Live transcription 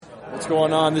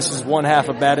going on? This is one half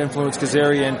of Bad Influence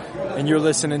Kazarian, and you're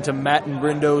listening to Matt and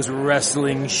Brendo's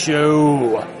Wrestling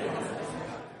Show.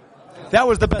 That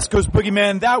was the Best Coast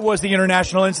Boogeyman. That was the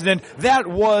International Incident. That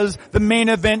was the main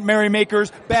event,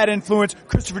 Merrymakers, Bad Influence,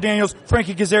 Christopher Daniels,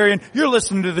 Frankie Kazarian. You're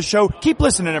listening to the show. Keep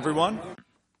listening, everyone.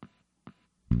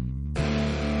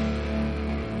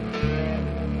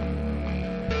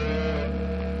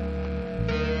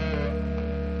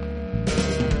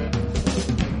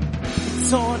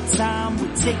 It's our time,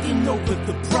 we're taking over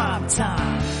the prime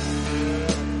time.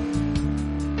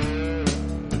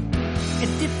 And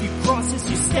if you cross us,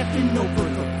 you're stepping over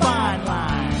the fine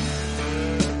line.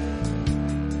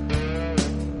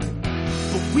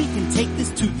 But we can take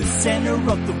this to the center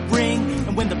of the ring.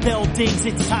 And when the bell dings,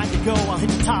 it's time to go. I'll hit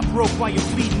the top rope while you're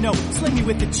bleeding out. Sling me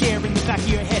with a chair in the back of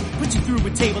your head. Put you through a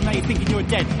table, now you're thinking you're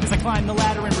dead. As I climb the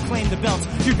ladder and reclaim the belts,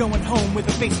 you're going home with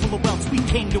a face full of welts. We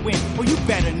came to win. Oh, you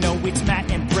better know it's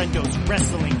Matt and Brendo's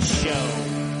Wrestling Show.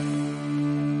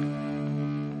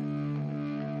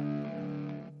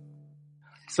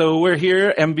 So we're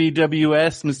here,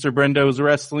 MBWS, Mr. Brendo's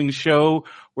Wrestling Show.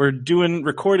 We're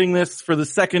recording this for the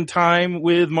second time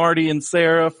with Marty and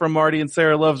Sarah from Marty and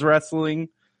Sarah Loves Wrestling.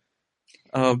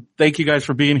 Thank you guys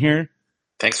for being here.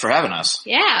 Thanks for having us.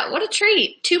 Yeah, what a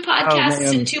treat. 2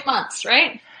 podcasts in 2 months,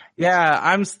 right? Yeah,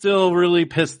 I'm still really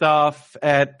pissed off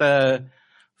at the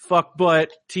fuckbutt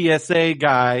TSA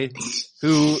guy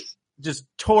who just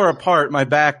tore apart my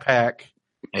backpack.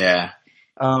 Yeah.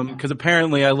 Cause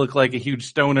apparently I look like a huge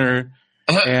stoner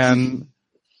and,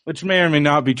 which may or may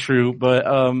not be true, but,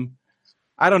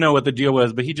 I don't know what the deal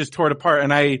was, but he just tore it apart.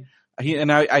 And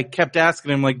I kept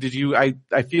asking him, like,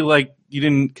 I feel like you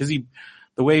didn't, cause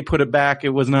the way he put it back, it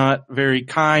was not very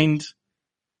kind.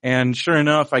 And sure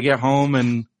enough, I get home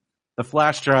and the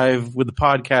flash drive with the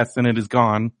podcast in it is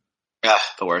gone.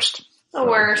 The worst. The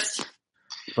worst.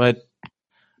 But,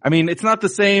 I mean, it's not the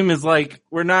same as, like,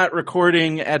 we're not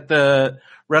recording at the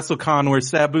WrestleCon where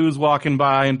Sabu's walking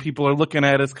by and people are looking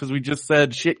at us because we just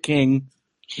said shit king.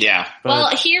 Yeah.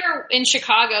 Well, here in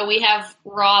Chicago, we have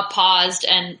Raw paused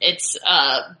and it's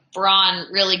Braun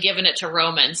really giving it to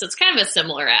Roman. So it's kind of a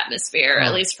similar atmosphere,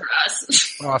 at least for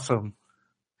us. Awesome.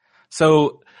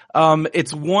 So,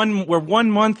 it's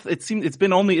 1 month. It's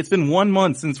been 1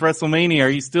 month since WrestleMania. Are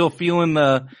you still feeling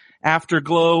the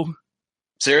afterglow?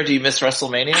 Sarah, do you miss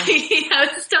WrestleMania? I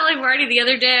was just telling Marty the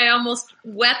other day, I almost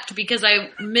wept because I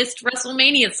missed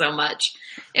WrestleMania so much.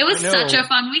 It was such a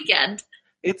fun weekend.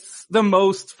 It's the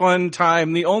most fun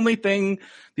time. The only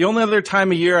other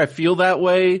time of year I feel that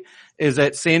way is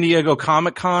at San Diego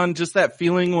Comic-Con. Just that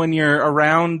feeling when you're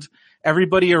around,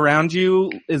 everybody around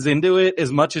you is into it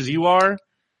as much as you are.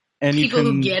 And people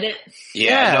who get it.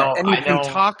 Yeah, and you can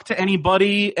talk to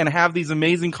anybody and have these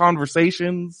amazing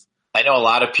conversations. I know a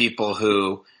lot of people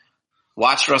who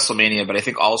watched WrestleMania, but I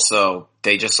think also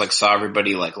they just like saw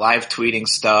everybody like live tweeting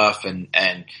stuff and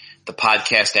the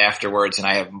podcast afterwards. And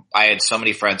I had so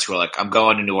many friends who were like, I'm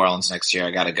going to New Orleans next year.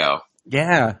 I got to go.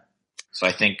 Yeah. So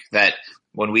I think that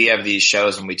when we have these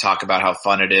shows and we talk about how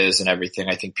fun it is and everything,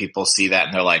 I think people see that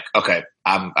and they're like, okay,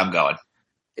 I'm going.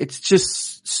 It's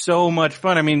just so much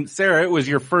fun. I mean, Sarah, it was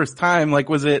your first time. Like,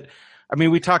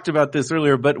 we talked about this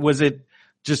earlier, but was it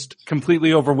just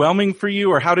completely overwhelming for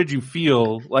you, or how did you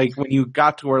feel like when you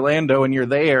got to Orlando and you're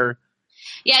there?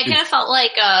 Yeah, I kind of felt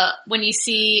like when you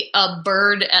see a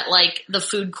bird at like the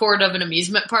food court of an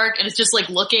amusement park and it's just like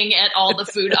looking at all the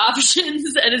food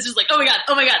options and it's just like, oh my God,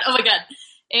 oh my God, oh my God.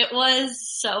 It was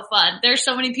so fun. There's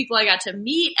so many people I got to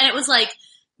meet, and it was like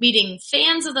meeting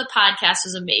fans of the podcast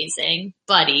was amazing,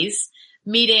 buddies.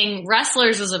 Meeting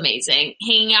wrestlers was amazing.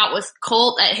 Hanging out with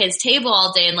Colt at his table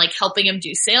all day and like helping him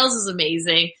do sales was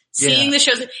amazing. Seeing the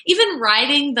shows, even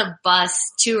riding the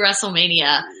bus to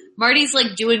WrestleMania. Marty's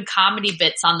like doing comedy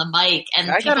bits on the mic, and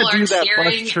I people gotta are do that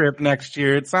cheering. bus trip next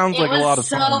year. It sounds like a lot of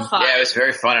fun. Yeah, it was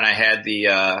very fun, and I had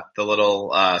the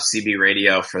little CB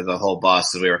radio for the whole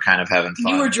bus, so we were kind of having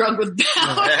fun. You were drunk with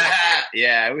Bow.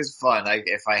 Yeah, it was fun.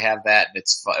 If I have that,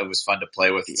 it was fun to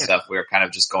play with and stuff. We were kind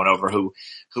of just going over who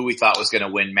we thought was going to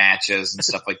win matches and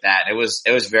stuff like that. And it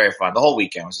was very fun. The whole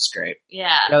weekend was just great.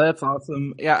 Yeah, that's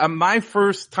awesome. Yeah, my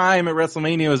first time at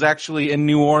WrestleMania was actually in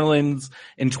New Orleans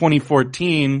in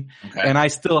 2014, and I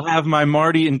still have my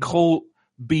Marty and Colt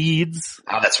beads.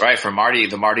 Oh, that's right, for Marty,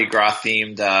 the Mardi Gras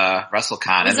themed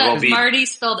WrestleCon. Was that Marty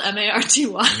spelled Marty?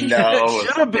 No, it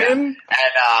should have been.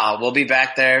 And we'll be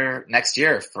back there next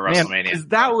year for WrestleMania. Man,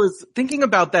 that was thinking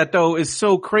about that though is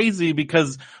so crazy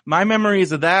because my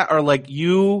memories of that are like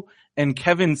you and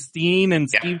Kevin Steen and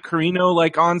Steve Corino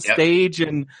like on stage,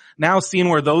 and now seeing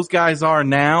where those guys are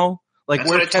now, Like That's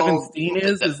where what I Kevin told- Steen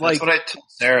is That's like what I told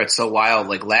Sarah. It's so wild.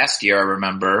 Like last year, I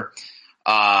remember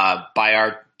by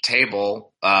our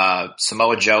table,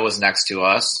 Samoa Joe was next to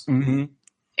us, Mhm.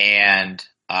 and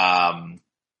I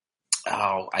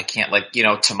can't, like,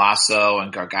 Tommaso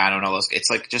and Gargano and all those. It's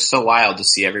like just so wild to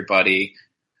see everybody,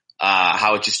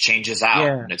 how it just changes out.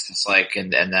 Yeah. And it's just like,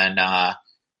 and then,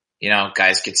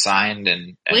 guys get signed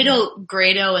and Wait till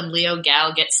Grado and Leo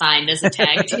Gao get signed as a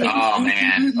tag team. oh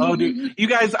man, Oh, dude, you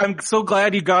guys! I'm so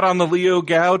glad you got on the Leo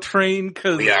Gao train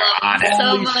because we are on it. So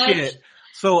holy much. shit!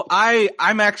 So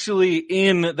I'm actually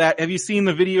in that. Have you seen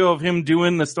the video of him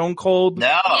doing the Stone Cold? No.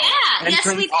 Yeah, yes,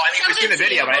 Entrance- we. Oh, I mean, we've seen the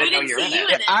video, but I didn't know you were in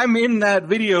it. I'm in that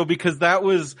video because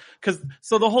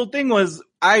so the whole thing was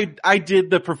I did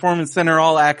the Performance Center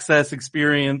All Access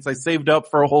experience. I saved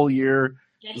up for a whole year.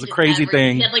 It was a crazy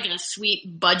thing. He had like a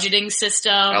sweet budgeting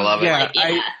system. I love it. Yeah,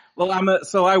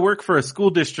 I work for a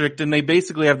school district and they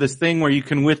basically have this thing where you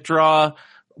can withdraw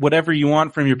whatever you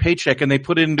want from your paycheck and they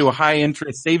put it into a high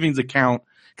interest savings account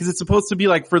because it's supposed to be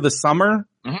like for the summer.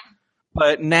 Mhm.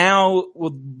 But now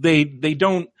they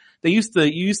don't. You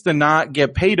used to not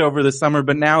get paid over the summer,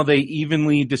 but now they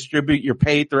evenly distribute your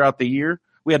pay throughout the year.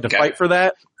 We had to Okay. fight for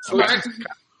that. Smart.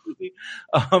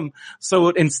 So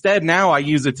instead now I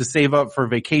use it to save up for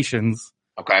vacations.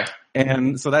 Okay.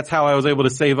 And so that's how I was able to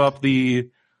save up the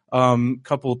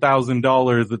couple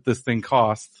 $1,000s that this thing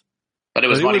cost. But it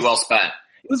was But it money was- well spent.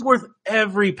 It was worth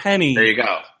every penny. There you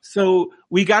go. So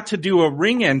we got to do a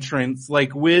ring entrance,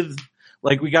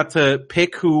 we got to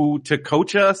pick who to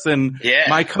coach us, and Yeah.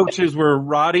 my coaches were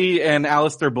Roddy and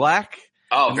Alistair Black.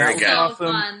 Oh, And very that good. So Awesome.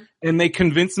 fun. And they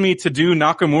convinced me to do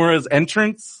Nakamura's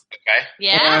entrance. Okay.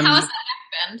 Yeah, And how's that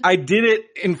happened? I did it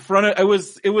in front of,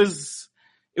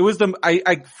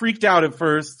 I freaked out at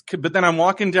first, but then I'm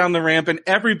walking down the ramp and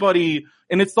everybody,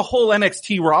 and it's the whole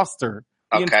NXT roster,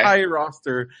 the Okay. entire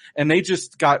roster, and they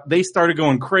started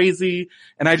going crazy,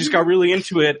 and I just got really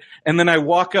into it, and then I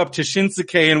walk up to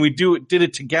Shinsuke and we did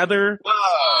it together, Whoa.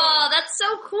 Oh, that's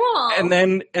so cool. and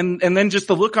then just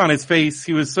the look on his face,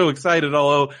 he was so excited,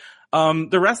 although,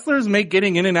 the wrestlers make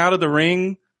getting in and out of the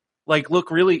ring,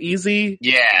 look really easy.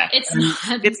 Yeah. it's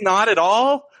not. It's not at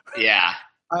all. Yeah.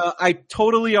 I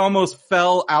totally almost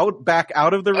fell back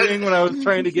out of the ring when I was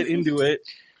trying to get into it.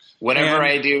 Whenever And-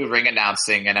 I do ring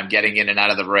announcing and I'm getting in and out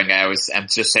of the ring, I'm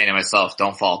just saying to myself,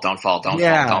 don't fall, don't fall, don't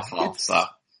Yeah. fall, don't fall. So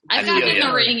I've I gotten feel in ya.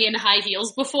 the ring in high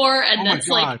heels before, and Oh my that's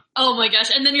like, God. oh my gosh!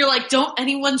 And then you're like, don't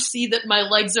anyone see that my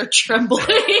legs are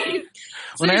trembling?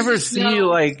 When I ever see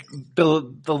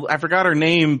the I forgot her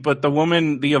name, but the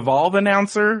woman, the Evolve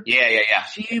announcer, yeah.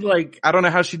 she I don't know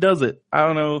how she does it. I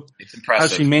don't know It's how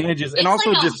impressive. she manages, and It's also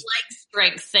like a just leg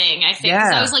strength thing, I think.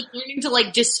 'Cause Yeah. I was learning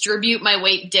to distribute my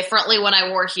weight differently when I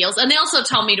wore heels, and they also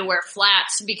tell me to wear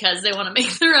flats because they want to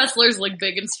make the wrestlers look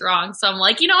big and strong. So I'm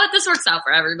like, you know what, this works out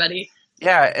for everybody.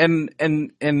 yeah, and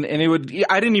it would.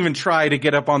 I didn't even try to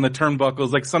get up on the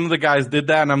turnbuckles. Like some of the guys did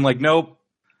that, and I'm like, nope,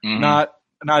 Mhm.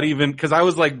 not even, because I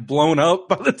was blown up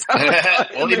by the time. I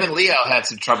got in Well, there. even Leo had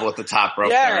some trouble with the top rope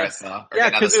Yeah. there, I saw. Or Yeah,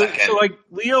 another because second.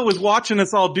 Leo was watching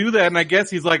us all do that, and I guess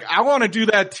he's like, I want to do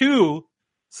that too.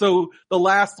 So the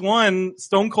last one,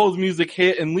 Stone Cold's music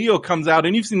hit, and Leo comes out,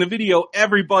 and you've seen the video.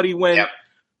 Everybody went Yep.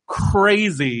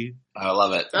 crazy. I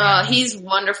love it. Oh, he's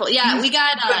wonderful. Yeah, we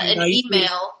got an nicest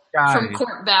email guy. from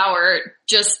Court Bauer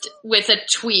just with a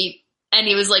tweet, and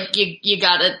he was like, you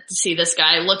gotta see this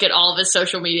guy. Look at all of his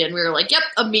social media. And we were like, yep,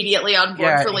 immediately on board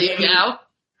Yeah, for Leo he- now.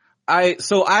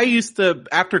 I used to,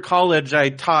 after college, I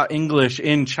taught English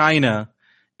in China,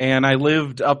 and I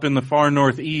lived up in the far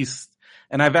northeast,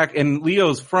 and and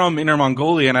Leo's from Inner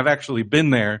Mongolia, and I've actually been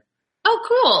there. Oh,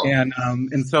 cool.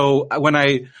 And so when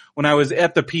I was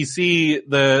at the PC,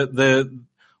 the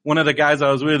one of the guys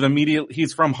I was with immediately,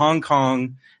 he's from Hong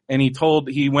Kong, and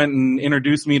he went and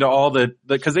introduced me to all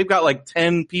cause they've got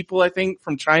 10 people, I think,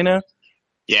 from China.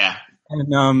 Yeah.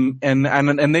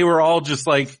 And they were all just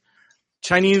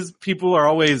Chinese people are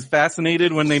always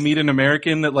fascinated when they meet an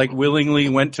American that willingly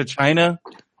went to China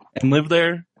and lived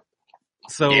there.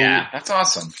 So Yeah. That's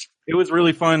awesome. it was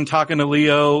really fun talking to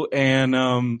Leo,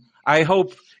 and I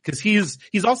hope, cause he's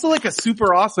also a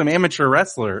super awesome amateur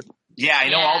wrestler. Yeah, I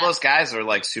know Yeah. all those guys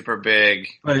are super big.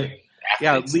 But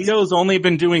yeah, athletes. Leo's only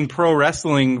been doing pro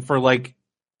wrestling for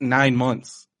 9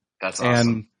 months. That's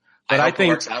awesome. But I hope it think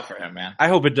works out for him, man. I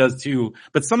hope it does too.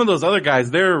 But some of those other guys,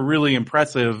 they're really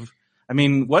impressive. I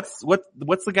mean, what's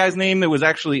the guy's name that was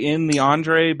actually in the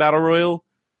Andre Battle Royal?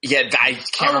 Yeah, I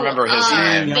can't remember his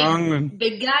name. Young.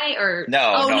 Big guy or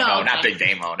No, okay. not Big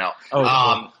Damo, no.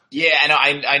 Oh, Yeah,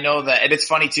 I know that, and it's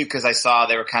funny too because I saw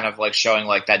they were kind of showing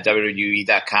that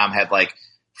WWE.com had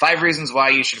 5 Reasons Why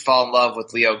You Should Fall in Love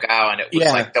with Leo Gao, and it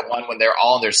was like the one when they're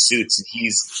all in their suits and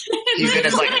he's in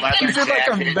his like leather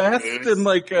jacket, like a vest and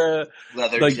like a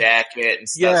leather jacket and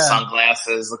stuff,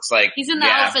 sunglasses. Looks like he's in the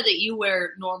outfit that you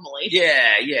wear normally.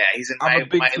 Yeah, he's in my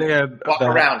walk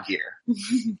around gear.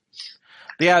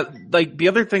 Yeah, like the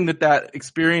other thing that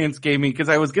experience gave me, because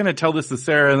I was going to tell this to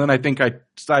Sarah and then I think I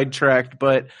sidetracked,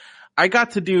 but I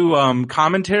got to do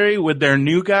commentary with their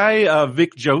new guy,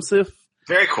 Vic Joseph.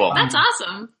 Very cool. That's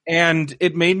awesome. And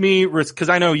it made me, because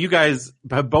I know you guys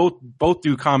both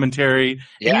do commentary.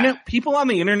 Yeah. And people on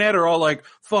the internet are all like,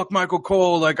 fuck Michael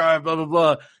Cole, like blah, blah,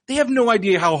 blah. They have no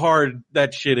idea how hard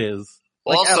that shit is.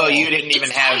 Well, like, also, you didn't even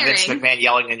have Vince McMahon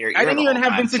yelling in your ear. I didn't even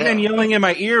have Vince McMahon yelling in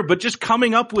my ear, but just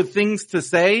coming up with things to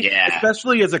say,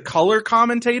 especially as a color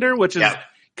commentator, which is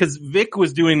because Vic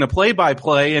was doing the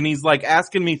play-by-play and he's like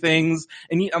asking me things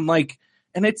and I'm like,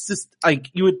 and it's just like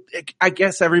I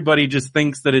guess everybody just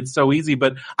thinks that it's so easy,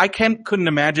 but I couldn't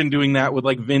imagine doing that with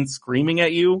like Vince screaming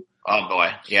at you. Oh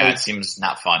boy. Yeah, it seems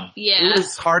not fun. Yeah. It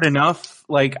was hard enough.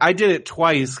 Like I did it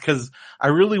twice because I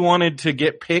really wanted to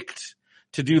get picked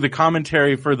to do the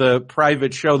commentary for the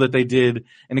private show that they did,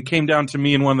 and it came down to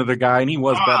me and one other guy, and he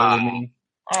was better than me.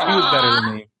 He was better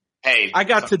than me. Hey, I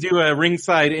got to do a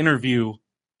ringside interview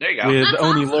there you go. with That's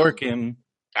Oni awesome. Lorcan.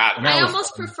 I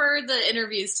almost prefer the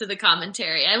interviews to the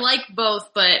commentary. I like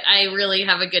both, but I really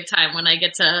have a good time when I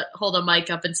get to hold a mic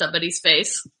up in somebody's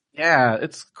face. Yeah,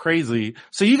 it's crazy.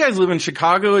 So you guys live in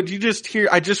Chicago. Did you just hear?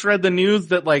 I just read the news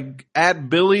that like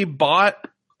Billy bought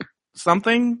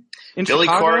something in Billy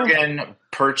Chicago. Corgan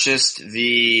purchased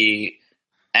the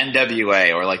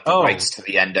NWA or like the rights to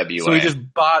the NWA. So he just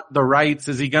bought the rights.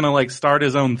 Is he gonna like start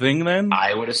his own thing then?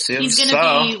 I would assume he's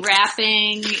gonna be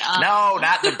rapping. No,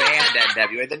 not the band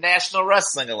NWA, the National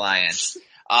Wrestling Alliance.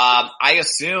 I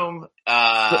assume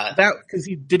that because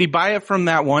did he buy it from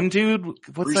that one dude? What's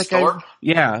Bruce that guy? Thorpe?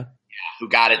 Yeah, who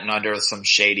got it under some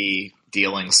shady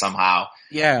dealing somehow.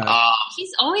 Yeah,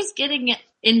 he's always getting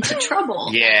into trouble.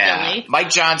 Yeah, Really. Mike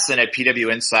Johnson at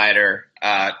PW Insider.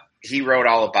 He wrote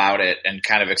all about it and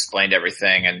kind of explained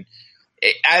everything. And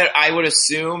I would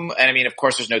assume, and I mean, of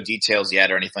course, there's no details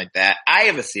yet or anything like that. I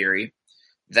have a theory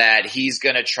that he's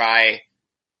going to try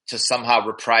to somehow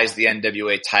reprise the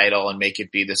NWA title and make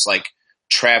it be this like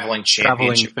traveling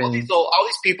championship. All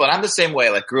these people, and I'm the same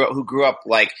way, like who grew up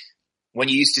like when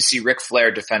you used to see Ric Flair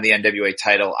defend the NWA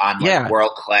title on like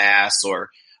World Class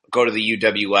or go to the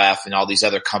UWF and all these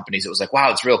other companies. It was like,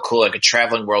 wow, it's real cool. Like a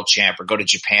traveling world champ, or go to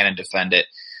Japan and defend it.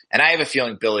 And I have a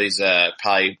feeling Billy's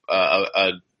probably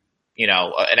and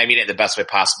I mean it the best way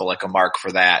possible, like a mark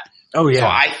for that. Oh yeah. So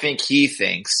I think he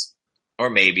thinks, or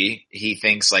maybe he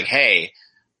thinks like, hey,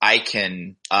 I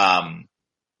can,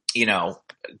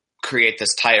 create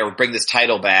this title or bring this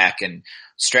title back and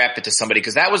strap it to somebody,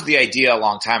 because that was the idea a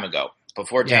long time ago.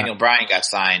 Before Daniel Bryan got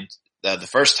signed, the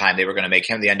first time they were going to make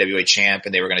him the NWA champ,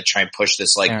 and they were going to try and push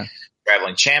this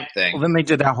traveling champ thing. Well, then they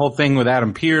did that whole thing with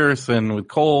Adam Pearce and with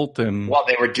Colt, and well,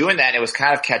 they were doing that, and it was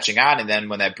kind of catching on. And then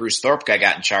when that Bruce Thorpe guy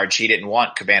got in charge, he didn't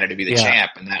want Cabana to be the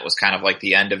champ, and that was kind of like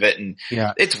the end of it. And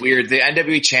it's weird. The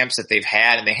NWA champs that they've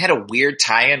had, and they had a weird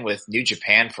tie-in with New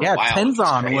Japan for a while.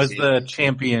 Tenzan was the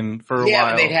champion for a while.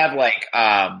 Yeah, they had like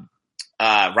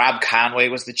Rob Conway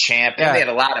was the champ, and they had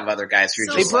a lot of other guys who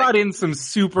were they brought in some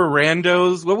super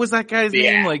randos. What was that guy's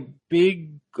name? Like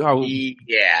Big. Oh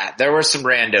yeah, there were some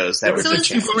randos that were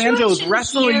super randos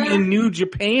wrestling in New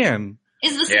Japan.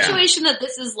 Is the situation that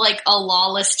this is like a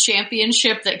lawless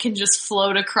championship that can just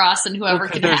float across and whoever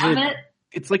can have it?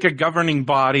 It's like a governing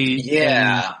body.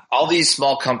 Yeah, all these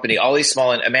small company, all these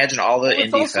small. Imagine all the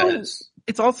indie feds.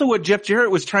 It's also what Jeff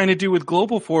Jarrett was trying to do with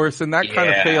Global Force, and that kind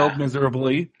of failed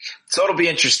miserably. So it'll be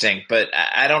interesting, but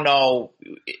I don't know.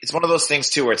 It's one of those things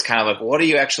too, where it's kind of like, what are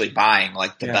you actually buying?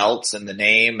 Like the belts and the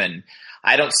name, and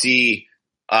I don't see,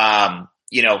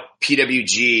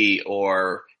 PWG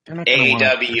or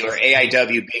AEW or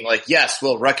AIW being like, yes,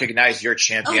 we'll recognize your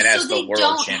champion as the world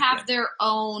champion. So they don't have their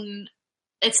own.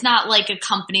 It's not like a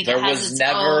company that has its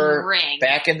own ring.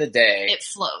 Back in the day, it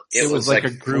floats. It was like a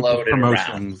group of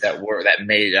promotions that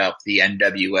made up the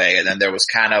NWA, and then there was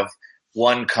kind of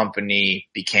one company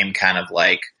became kind of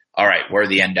like, all right, we're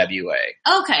the NWA.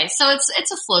 Okay, so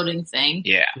it's a floating thing.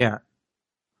 Yeah.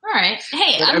 All right.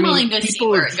 Hey, I'm willing to see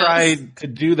where it goes. People have tried to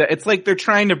do that. It's like they're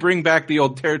trying to bring back the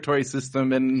old territory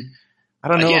system, and I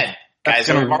don't know.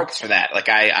 Guys are marks for that. Like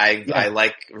I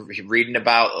like reading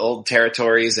about old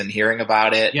territories and hearing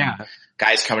about it. Yeah.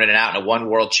 Guys coming in and out, and a one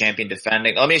world champion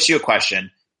defending. Let me ask you a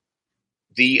question.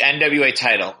 The NWA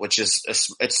title, which is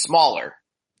it's smaller.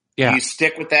 Yeah. Do you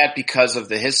stick with that because of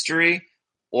the history,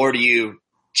 or do you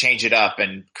change it up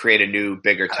and create a new,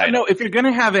 bigger title. I know if you're going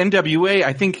to have NWA,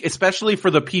 I think especially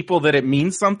for the people that it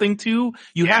means something to,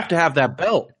 you have to have that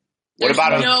belt. There's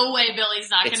no way Billy's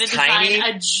not going to design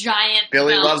a giant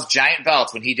Billy belt. loves giant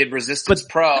belts. When he did Resistance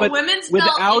Pro. But women's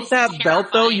without belt that belt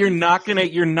though, terrifying.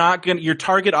 you're not gonna, your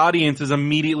target audience is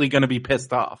immediately going to be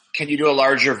pissed off. Can you do a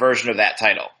larger version of that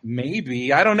title?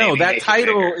 Maybe. I don't know. Maybe that make it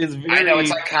title bigger. is very, I know,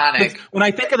 it's iconic. When I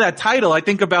think of that title, I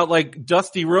think about like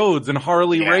Dusty Rhodes and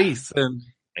Harley Race and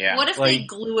What if they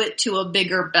glue it to a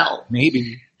bigger belt?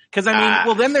 maybe. Cause I mean,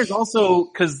 well then there's also,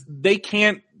 cause they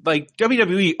can't, like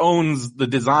WWE owns the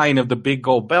design of the big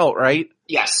gold belt, right?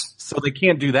 Yes. So they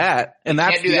can't do that. And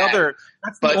that's Can't do the that. other,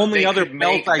 that's the But only they other could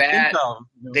belt make I that- think of.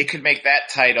 They could make that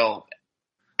title,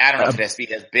 I don't know if it has to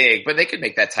be as big, but they could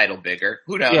make that title bigger.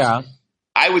 Who knows? Yeah.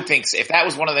 I would think so. If that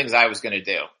was one of the things I was going to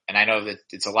do, and I know that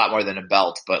it's a lot more than a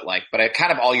belt, but I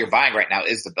kind of all you're buying right now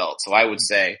is the belt. So I would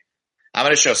say, I'm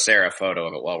going to show Sarah a photo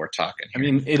of it while we're talking. I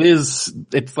mean,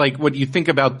 it's like what you think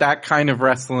about that kind of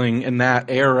wrestling in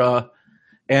that era.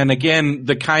 And again,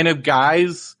 the kind of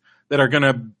guys that are going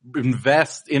to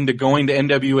invest into going to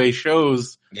NWA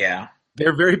shows. Yeah.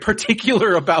 They're very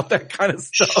particular about that kind of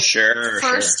stuff. Sure.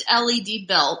 First LED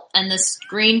belt, and the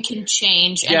screen can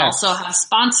change and Yes. also have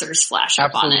sponsors flash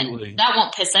up on Absolutely. it. That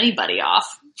won't piss anybody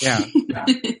off. Yeah.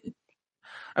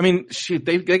 I mean, shoot,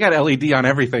 they got LED on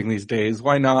everything these days.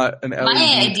 Why not an LED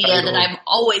My idea title? that I'm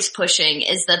always pushing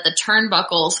is that the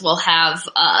turnbuckles will have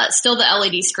still the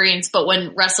LED screens, but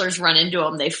when wrestlers run into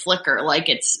them, they flicker like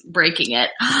it's breaking it.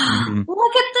 Mhm.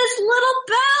 Look at this little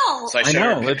belt! So I showed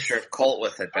know, her a picture of Colt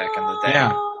with it back in the day.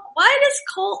 Yeah. Why does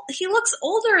Colt? He looks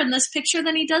older in this picture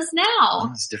than he does now. Oh,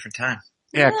 it's a different time.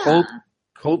 Yeah, Yeah.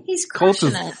 Colt. He's Colt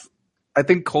is. crushing it. I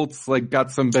think Colt's like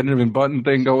got some Benjamin Button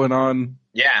thing going on.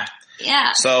 Yeah.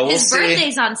 Yeah. So we'll his see.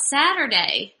 birthday's on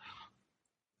Saturday.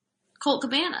 Colt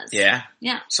Cabanas. Yeah.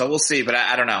 Yeah. So we'll see, but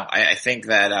I don't know. I think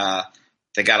that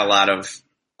they got a lot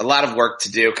of work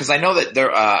to do, because I know that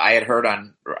I had heard I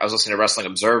was listening to Wrestling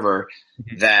Observer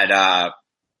that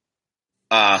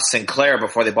Sinclair,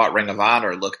 before they bought Ring of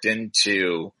Honor, looked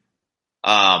into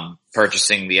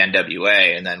purchasing the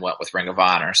NWA and then went with Ring of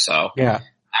Honor. So Yeah.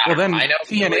 Well, then I know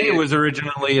TNA was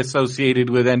originally associated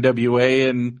with NWA,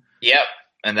 and Yep.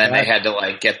 And then they had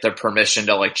to get their permission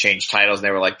to change titles, and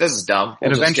they were like, "This is dumb."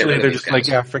 and We'll just get eventually rid of they're these just like, guys.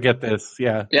 "Yeah, forget this."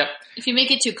 Yeah, Yep. If you make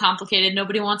it too complicated,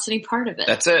 nobody wants any part of it.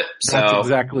 That's it. that's So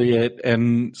exactly it.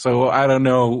 And so I don't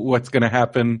know what's going to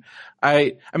happen.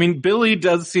 I mean, Billy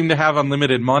does seem to have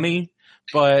unlimited money,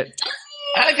 but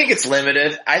I think it's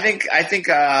limited. I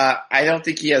don't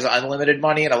think he has unlimited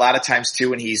money, and a lot of times too,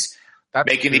 when he's that's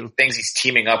making true. these things, he's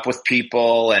teaming up with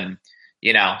people, and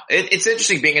it's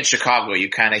interesting being in Chicago. You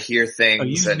kind of hear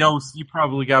things. You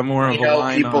probably got more of a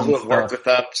line people on who have stuff. worked with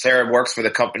them. Sarah works for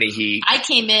the company I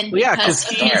came in Well, yeah, because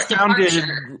because of his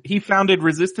he founded departure.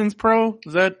 Resistance Pro.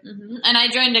 Is that? Mhm. And I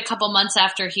joined a couple months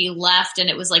after he left, and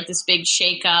it was like this big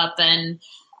shakeup, and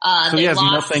So they he has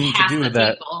lost nothing to half do the with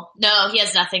that. people. No, he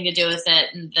has nothing to do with it.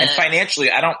 And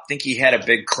financially, I don't think he had a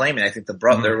big claim, and I think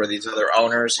there were these other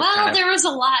owners. Who well, there was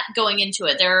a lot going into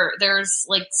it. There's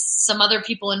some other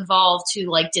people involved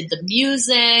who did the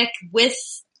music with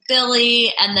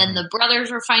Billy, and then the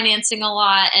brothers were financing a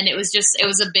lot, and it was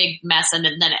a big mess, and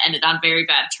then it ended on very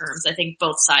bad terms. I think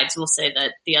both sides will say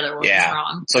that the other one was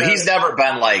wrong. So he's never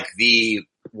been the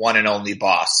one and only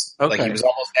boss. Okay. He was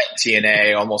almost at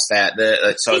TNA, almost at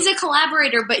so He's a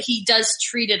collaborator, but he does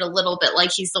treat it a little bit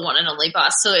like he's the one and only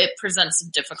boss, so it presents some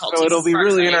difficulties. So it'll be as far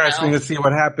as really I interesting know. to see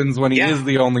what happens when he is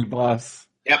the only boss.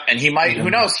 Yep, and he might. Who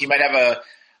knows? He might have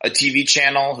a TV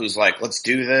channel who's like, "Let's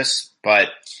do this." But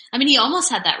I mean, he almost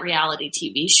had that reality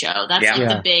TV show. That's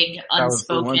the big was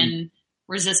the unspoken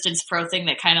Resistance Pro thing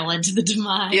that kind of led to the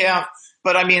demise. yeah,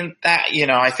 but I mean that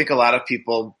I think a lot of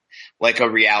people like a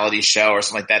reality show or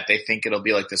something like that. They think it'll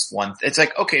be like this one. It's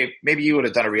like, okay, maybe you would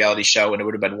have done a reality show and it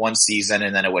would have been one season,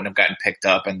 and then it wouldn't have gotten picked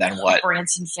up, and then what?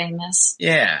 Branson famous.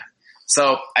 Yeah.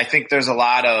 So I think there's a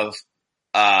lot of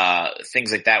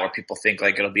things like that where people think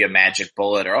like it'll be a magic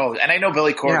bullet and I know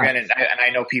Billy Corgan and I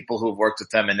know people who have worked with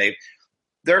them, and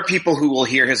there are people who will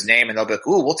hear his name and they'll be like,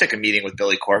 "Ooh, we'll take a meeting with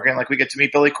Billy Corgan. We get to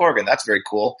meet Billy Corgan. That's very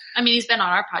cool." I mean, he's been on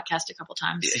our podcast a couple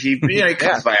times. He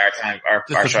comes by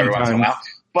our show every once in a while.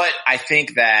 But I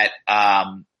think that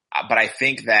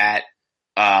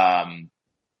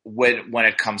when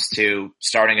it comes to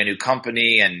starting a new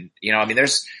company, and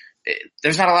there's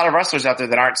not a lot of wrestlers out there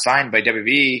that aren't signed by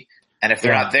WWE. And if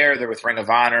they're not there, they're with Ring of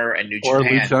Honor and New Or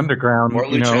Japan. Lucha Underground. Or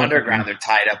Lucha Underground. They're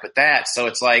tied up with that. So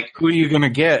it's like, who are you going to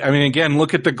get? I mean, again,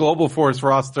 look at the Global Force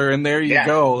roster, and there you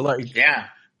go.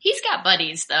 He's got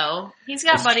buddies though. He's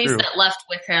got That's buddies true. that left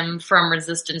with him from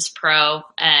Resistance Pro,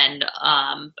 and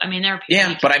I mean there are people.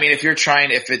 Yeah, but I mean, if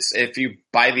you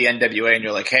buy the NWA and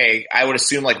you're like, hey, I would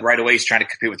assume like right away he's trying to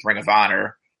compete with Ring of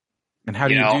Honor. And how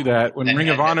do you do that when Ring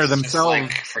of Honor it's just themselves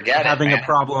like, forget are having it, a man.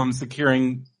 problem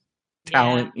securing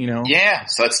talent? Yeah,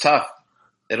 so it's tough.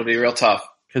 It'll be real tough.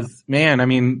 Because man, I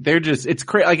mean, it's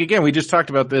crazy. Like again, we just talked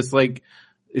about this. Like,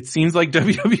 it seems like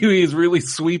WWE is really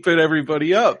sweeping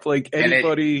everybody up. Like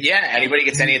anybody, anybody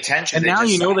gets any attention. and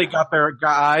now they got their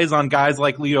eyes on guys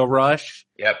like Leo Rush.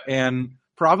 Yep. And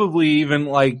probably even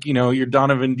like your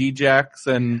Donovan Djax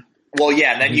and. Well,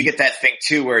 yeah, and then you get that thing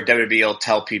too where WWE will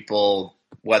tell people,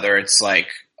 whether it's like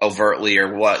overtly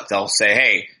or what, they'll say,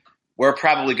 "Hey, we're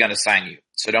probably going to sign you,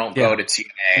 so don't go to TNA."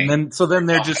 And then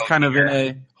they're just kind of in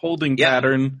a holding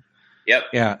pattern. Yep.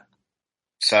 Yeah.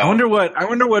 So I wonder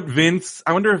if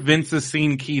Vince has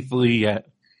seen Keith Lee yet.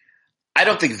 I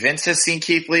don't think Vince has seen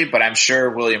Keith Lee, but I'm sure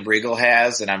William Regal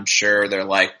has, and I'm sure they're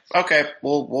like, "Okay,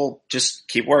 we'll just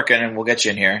keep working and we'll get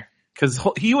you in here." Because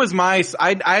he was I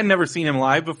had never seen him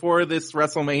live before this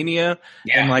WrestleMania,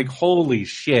 and like, holy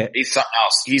shit. He's something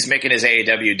else. He's making his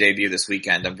AEW debut this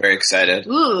weekend. I'm very excited.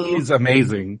 Ooh. He's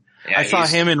amazing. Yeah, I saw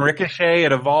him and Ricochet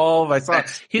at Evolve. I saw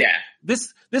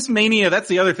this Mania. That's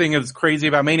the other thing that's crazy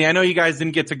about Mania. I know you guys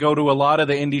didn't get to go to a lot of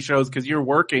the indie shows because you're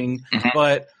working,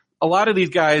 but a lot of these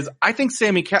guys, I think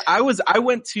I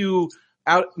went to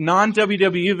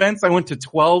non-WWE events. I went to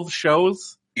 12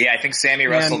 shows. Yeah, I think Sammy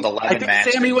wrestled 11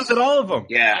 matches. Sammy was at all of them.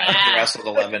 Yeah, I think he wrestled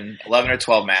 11 or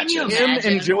 12 matches. Him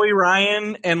and Joey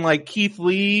Ryan and like Keith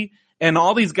Lee and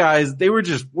all these guys, they were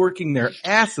just working their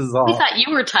asses off. I thought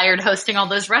you were tired hosting all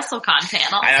those WrestleCon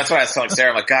panels. That's what I was telling Sarah.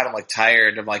 I'm like, God, I'm like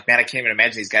tired. I'm like, man, I can't even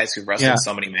imagine these guys who wrestled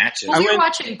so many matches. Well, we were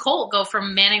watching Colt go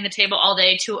from manning the table all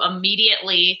day to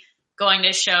immediately going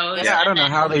to shows. Yeah, I don't know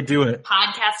how they do it.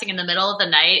 Podcasting in the middle of the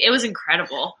night. It was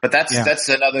incredible. But that's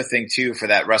another thing too for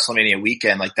that WrestleMania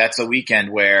weekend. Like that's a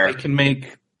weekend where they can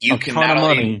make you can not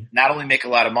only make a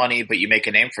lot of money, but you make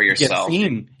a name for yourself.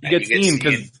 You get seen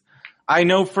because I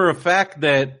know for a fact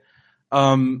that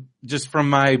just from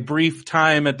my brief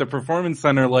time at the Performance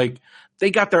Center, like they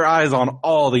got their eyes on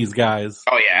all these guys.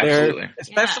 Oh yeah, absolutely.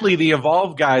 Especially the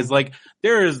Evolve guys. Like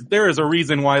there is a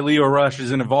reason why Leo Rush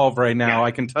is in Evolve right now. Yeah.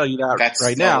 I can tell you that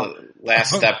right now. That's the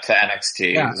last step to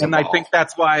NXT. Yeah, and I think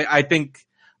that's why I think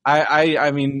I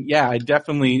mean, yeah, I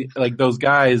definitely like those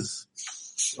guys.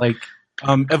 Like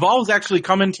Evolve's actually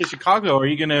coming to Chicago. Are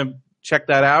you gonna check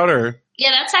that out or?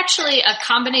 Yeah, that's actually a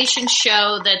combination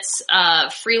show that's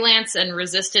Freelance and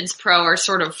Resistance Pro are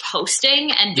sort of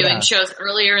hosting and doing shows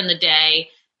earlier in the day,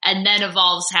 and then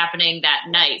Evolve's happening that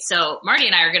night. So Marty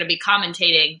and I are going to be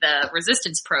commentating the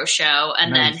Resistance Pro show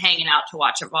and then hanging out to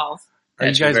watch Evolve. Are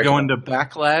you guys going to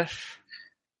Backlash?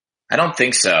 I don't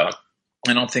think so.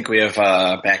 I don't think we have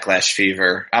Backlash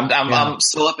fever. I'm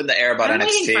still up in the air about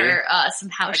NXT. Waiting for some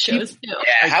house shows too.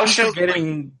 Yeah, house shows.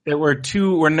 Forgetting that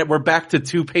we're back to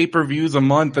 2 pay-per-views a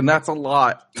month, and that's a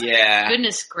lot. Yeah,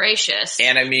 goodness gracious.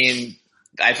 And I mean,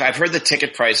 I've heard the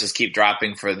ticket prices keep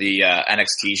dropping for the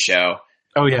NXT show.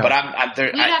 Oh yeah, but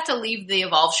we'd have to leave the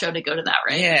Evolve show to go to that,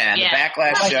 right? Yeah, the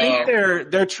Backlash show. I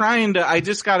think they're trying to. I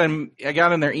got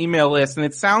in their email list, and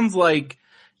it sounds like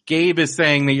Gabe is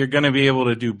saying that you're going to be able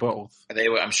to do both.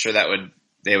 I'm sure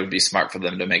they would be smart for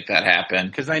them to make that happen.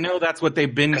 Because I know that's what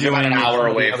they've been doing. They're about an hour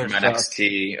away from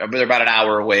NXT. They're about an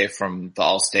hour away from the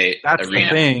Allstate That's Arena. The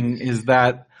thing is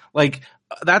that like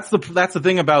that's the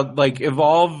thing about like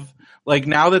Evolve. Like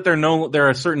now that they're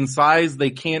a certain size,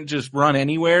 they can't just run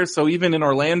anywhere. So even in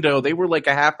Orlando, they were like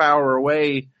a half hour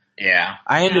away. Yeah,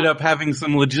 I ended up having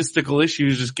some logistical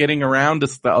issues just getting around to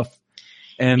stuff.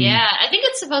 And yeah, I think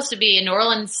it's supposed to be in New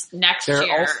Orleans next year.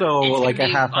 They're also like a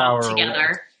half hour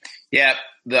together. Yeah,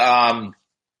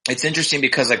 it's interesting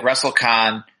because like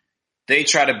WrestleCon, they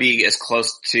try to be as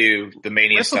close to the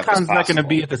Mania stuff as possible. WrestleCon's not going to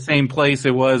be at the same place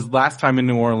it was last time in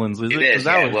New Orleans, is it? It is.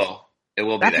 Yeah, it will. It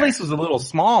will be. That place was a little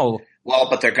small. Well,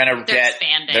 but they're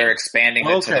expanding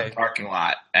it to the parking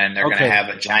lot, and they're going to have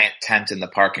a giant tent in the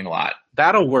parking lot.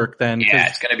 That'll work then. Yeah,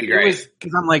 it's going to be great.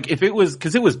 Because I'm like,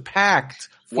 because it was packed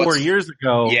 4 years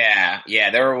ago. Yeah,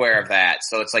 they're aware of that.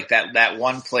 So it's like that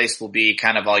one place will be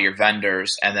kind of all your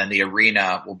vendors, and then the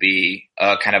arena will be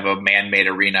kind of a man-made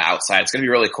arena outside. It's going to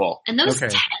be really cool. And those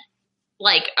tents,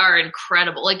 are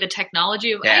incredible. Like the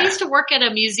technology. I used to work at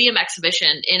a museum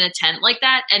exhibition in a tent like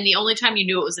that, and the only time you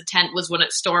knew it was a tent was when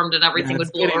it stormed and everything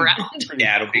would blow around.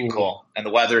 Yeah, it'll be cool. And the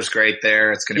weather's great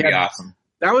there. It's going to be awesome.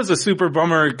 That was a super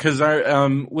bummer because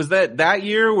was that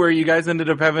year where you guys ended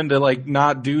up having to like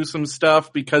not do some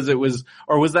stuff because it was,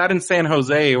 or was that in San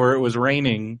Jose where it was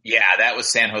raining? Yeah, that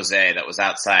was San Jose. That was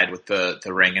outside with the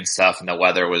ring and stuff, and the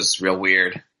weather was real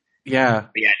weird. Yeah.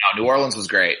 But yeah, no, New Orleans was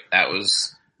great. That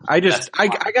was. I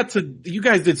got to, you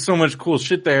guys did so much cool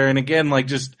shit there. And again, like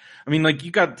just, I mean, like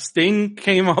you got Sting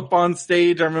came up on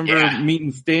stage. I remember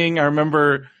meeting Sting. I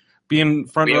remember being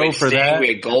front row for Sting, that. We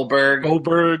had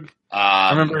Goldberg.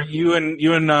 I remember you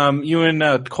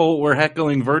and Colt were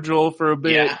heckling Virgil for a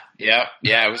bit. Yeah.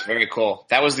 It was very cool.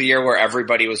 That was the year where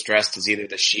everybody was dressed as either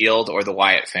the Shield or the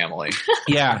Wyatt family.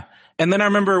 Yeah. And then I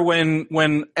remember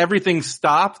when everything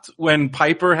stopped, when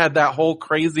Piper had that whole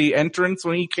crazy entrance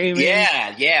when he came in.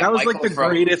 Yeah. That was like the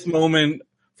greatest moment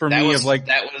for me of like.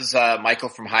 That was Michael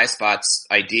from High Spot's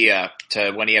idea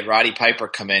to when he had Roddy Piper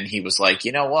come in, he was like,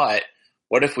 you know what?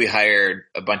 What if we hired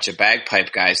a bunch of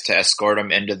bagpipe guys to escort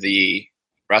him into the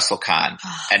WrestleCon?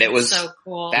 And it was so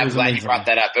cool. I'm glad you brought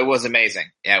that up. It was amazing.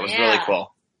 Yeah, it was really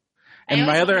cool. And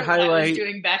my other highlight, what I was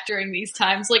doing back during these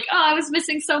times, like, I was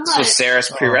missing so much. So Sarah's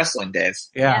pre-wrestling days.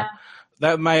 Yeah.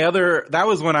 That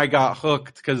was when I got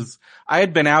hooked because I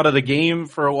had been out of the game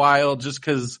for a while just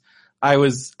because I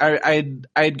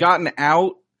had gotten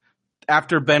out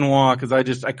after Benoit because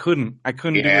I couldn't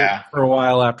do it for a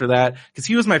while after that because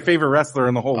he was my favorite wrestler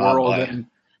in the whole world, and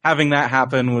having that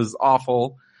happen was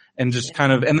awful. And just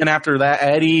kind of, and then after that,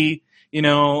 Eddie,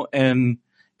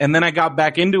 and then I got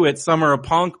back into it, Summer of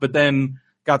Punk, but then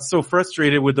got so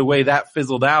frustrated with the way that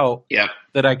fizzled out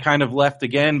that I kind of left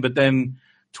again. But then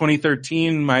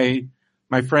 2013, my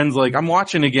friend's like, I'm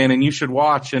watching again and you should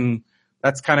watch. And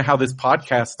that's kind of how this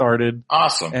podcast started.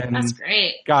 Awesome. And that's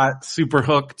great. Got super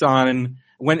hooked on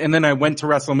and then I went to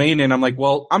WrestleMania and I'm like,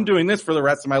 well, I'm doing this for the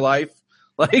rest of my life.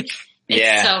 Like,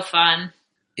 it's so fun.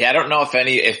 Yeah. I don't know if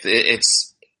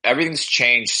it's everything's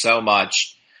changed so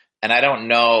much, and I don't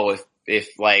know if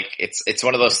like it's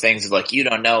one of those things of like, you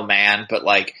don't know, man, but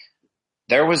like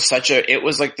there was it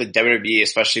was like the WWE,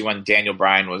 especially when Daniel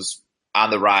Bryan was on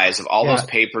the rise, of all those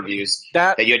pay-per-views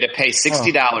that you had to pay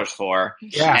 $60 for,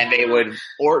 and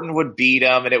Orton would beat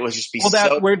him, and it would just be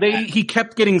he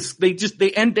kept getting,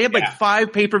 they had like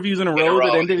 5 pay-per-views in a row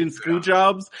that ended in screw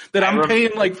jobs that I'm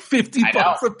paying like $50 a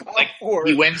pop for.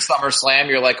 He wins SummerSlam,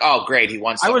 you're like, oh great, he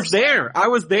won SummerSlam. I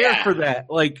was there for that.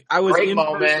 Like I was great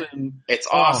moment. Person. It's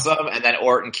awesome, and then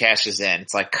Orton cashes in.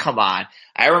 It's like, come on.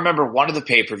 I remember one of the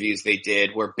pay-per-views they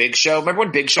did where Big Show, remember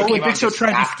when Big Show came out? Big Show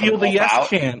tried to steal the yes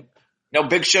chant. No,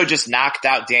 Big Show just knocked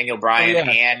out Daniel Bryan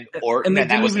and Orton,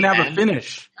 and that was even have a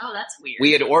finish. Oh, that's weird.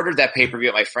 We had ordered that pay-per-view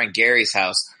at my friend Gary's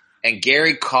house, and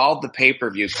Gary called the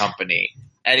pay-per-view company,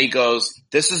 and he goes,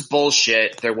 "This is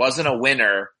bullshit. There wasn't a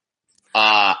winner.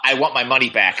 I want my money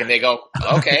back." And they go,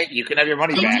 "Okay, you can have your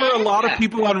money back." I remember a lot of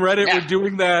people on Reddit were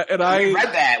doing that, and we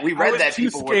read that. We read that. Too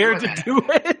scared to do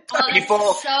it.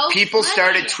 People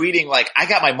started tweeting like, "I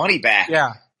got my money back."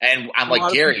 Yeah, and I'm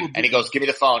like, Gary, and he goes, "Give me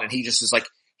the phone," and he just is like.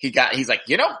 He's like,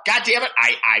 God damn it,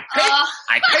 I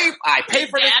pay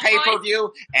for this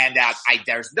pay-per-view, and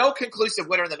there's no conclusive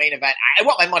winner in the main event. I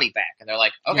want my money back. And they're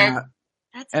like, okay. Yeah.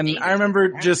 That's amazing. I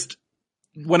remember just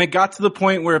when it got to the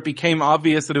point where it became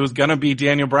obvious that it was gonna be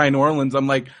Daniel Bryan Orleans, I'm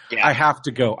like, I have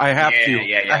to go. I have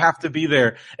to. I have to be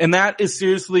there. And that is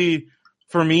seriously,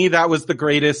 for me, that was the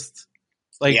greatest.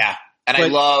 Like, and I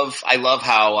love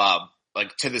how,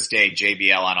 like to this day,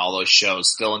 JBL on all those shows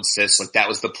still insists like that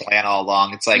was the plan all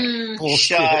along. It's like,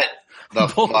 shut the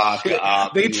fuck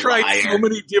up. They tried so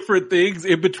many different things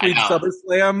in between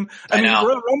SummerSlam. I mean,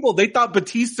 Royal Rumble, they thought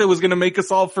Batista was going to make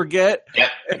us all forget. Yep.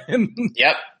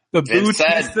 Vince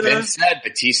said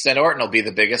Batista and Orton will be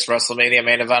the biggest WrestleMania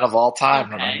main event of all time.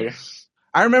 Remember?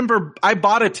 I remember I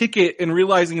bought a ticket and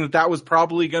realizing that was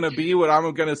probably going to be what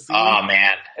I'm going to see. Oh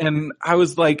man. And I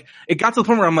was like, it got to the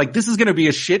point where I'm like, this is going to be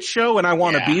a shit show and I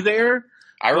want to be there.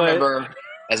 I remember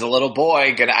as a little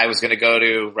boy, I was going to go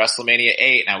to WrestleMania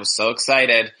 8 and I was so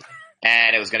excited.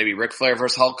 And it was going to be Ric Flair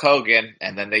versus Hulk Hogan,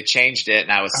 and then they changed it,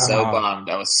 and I was so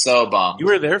bummed. I was so bummed. You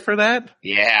were there for that?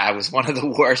 Yeah, it was one of the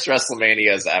worst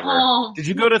WrestleManias ever. Oh, did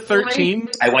you go to 13?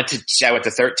 I went to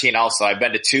 13 also. I've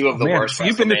been to 2 of the worst WrestleManias.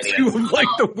 You've been to 2 of like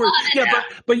the worst. Yeah,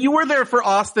 but you were there for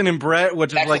Austin and Brett,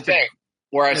 which is like the thing.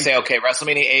 Where I say, okay,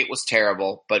 WrestleMania 8 was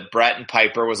terrible, but Brett and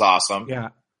Piper was awesome. Yeah.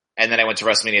 And then I went to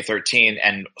WrestleMania 13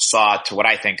 and saw to what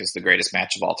I think is the greatest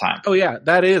match of all time. Oh yeah,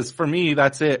 that is for me.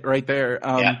 That's it right there.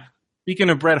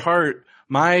 Speaking of Bret Hart,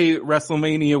 my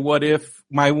WrestleMania what if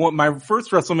my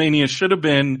first WrestleMania should have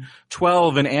been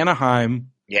 12 in Anaheim.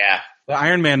 Yeah. The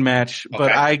Iron Man match,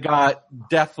 but I got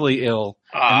deathly ill.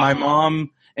 And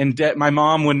my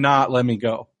mom would not let me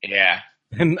go. Yeah.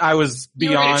 And I was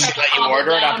beyond. Did she let you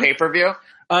order it on pay-per-view?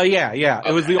 Yeah.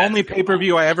 It was the only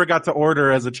pay-per-view I ever got to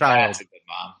order as a child. That's a good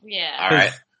mom. Yeah. All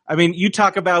right. I mean, you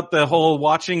talk about the whole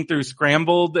watching through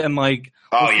Scrambled and like,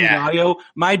 audio.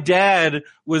 My dad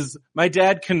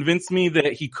convinced me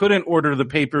that he couldn't order the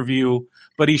pay-per-view,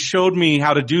 but he showed me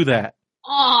how to do that.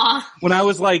 Aww. When I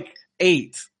was like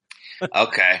 8.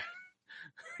 Okay.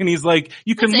 And he's like,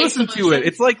 you can listen to it.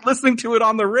 It's like listening to it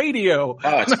on the radio.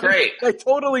 Oh, it's great. I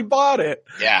totally bought it.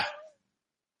 Yeah.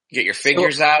 You get your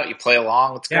figures out, you play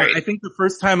along. It's great. I think the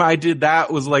first time I did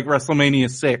that was like WrestleMania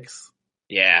 6.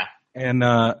 Yeah. And,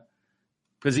 and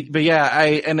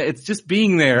it's just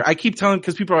being there. I keep telling,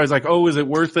 cause people are always like, oh, is it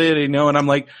worth it? You know, and I'm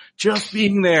like, just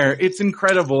being there. It's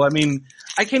incredible. I mean,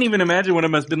 I can't even imagine what it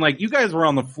must have been like. You guys were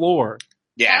on the floor.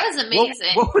 Yeah. That was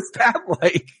amazing. What was that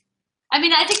like? I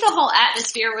mean, I think the whole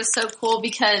atmosphere was so cool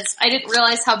because I didn't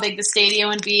realize how big the stadium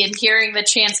would be, and hearing the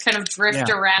chants kind of drift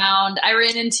around. I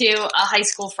ran into a high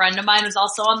school friend of mine who was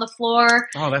also on the floor.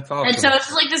 Oh, that's awesome. And so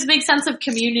it's like this big sense of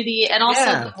community, and also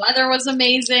the weather was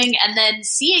amazing, and then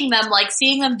seeing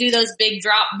them do those big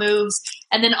drop moves,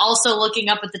 and then also looking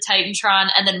up at the Titantron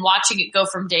and then watching it go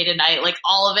from day to night, like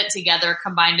all of it together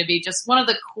combined to be just one of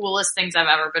the coolest things I've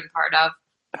ever been part of.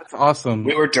 That's awesome.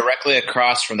 We were directly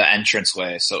across from the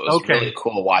entranceway, so it was really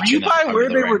cool watching. Were you by where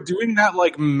they were doing that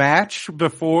like match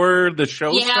before the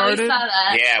show started? Yeah, we saw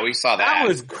that. Yeah, we saw that.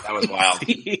 That was wild.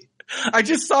 I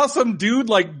just saw some dude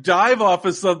like dive off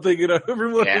of something, and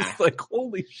everyone was like,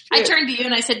 "Holy shit!" I turned to you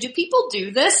and I said, "Do people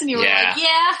do this?" And you were like,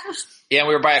 "Yeah." Yeah,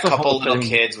 we were by a couple little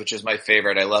kids, which is my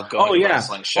favorite. I love going to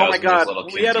wrestling shows. Oh my god,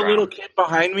 we had a little kid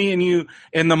behind me,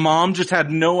 and the mom just had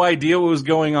no idea what was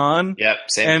going on. Yep,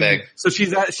 same thing. So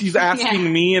she's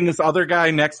asking me and this other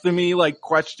guy next to me like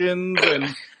questions,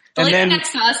 and the lady then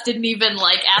next to us didn't even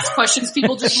like ask questions.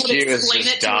 People just would explain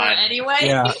it to her anyway.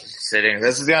 Yeah. Sitting.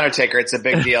 This is the Undertaker. It's a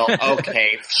big deal.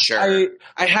 Okay, sure.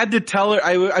 I had to tell her.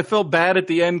 I felt bad at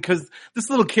the end because this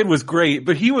little kid was great,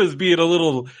 but he was being a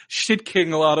little shit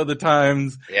king a lot of the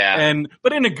times. Yeah.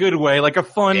 But in a good way, like a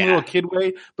fun little kid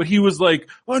way. But he was like,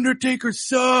 Undertaker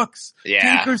sucks.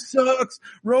 Yeah. Taker sucks.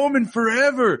 Roman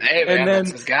forever. Hey man,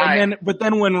 that's his guy. But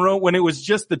then when it was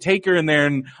just the Taker in there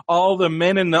and all the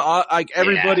men in the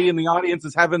everybody in the audience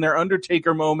is having their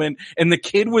Undertaker moment, and the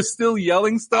kid was still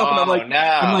yelling stuff, and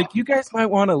I'm like, you guys might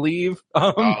want to leave.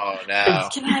 Oh no!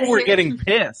 People were getting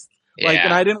pissed.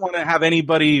 And I didn't want to have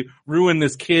anybody ruin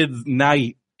this kid's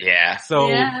night. Yeah.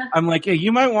 So I'm like, hey,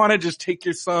 you might want to just take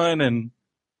your son and.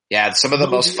 Yeah, some of the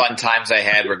most fun times I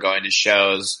had were going to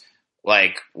shows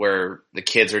like where the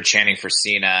kids were chanting for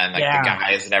Cena and like the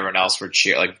guys and everyone else were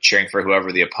cheering for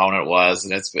whoever the opponent was,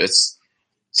 and it's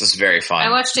just very fun. I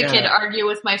watched a kid argue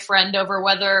with my friend over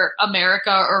whether America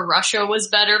or Russia was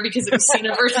better because it was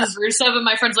Cena versus Rusev, and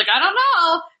my friend's like, I don't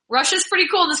know. Russia's pretty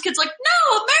cool. And this kid's like,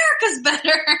 no, America's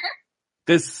better.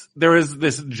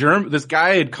 This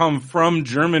guy had come from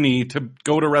Germany to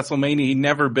go to WrestleMania. He'd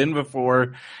never been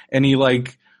before, and he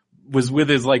like was with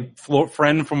his like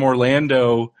friend from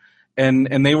Orlando,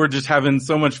 and they were just having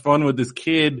so much fun with this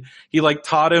kid. He like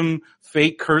taught him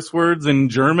fake curse words in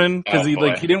German because he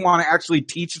didn't want to actually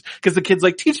teach, because the kid's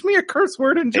like, teach me a curse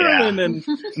word in German, and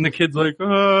the kid's like,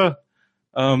 but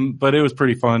it was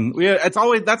pretty fun.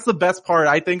 That's the best part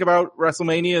I think about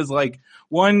WrestleMania is like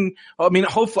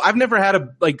hopefully I've never had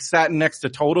sat next to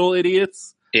total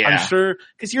idiots. Yeah. I'm sure,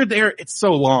 because you're there, it's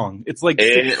so long. It's like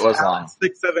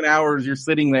 6-7 hours you're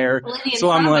sitting there. So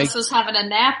I'm like, was having a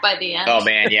nap by the end. Oh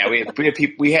man, yeah,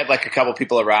 we had like a couple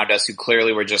people around us who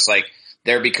clearly were just like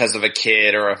there because of a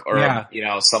kid or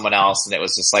someone else, and it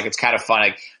was just like, it's kind of fun.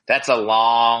 Like, that's a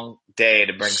long day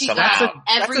to bring someone out.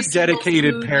 That's a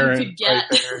dedicated parent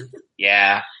right there.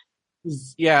 Yeah.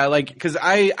 Yeah, like, cause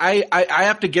I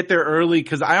have to get there early,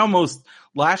 cause I almost,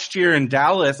 last year in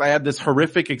Dallas, I had this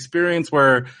horrific experience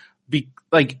where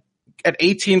at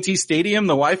AT&T Stadium,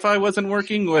 the Wi-Fi wasn't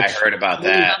working. Which I heard about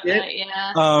that.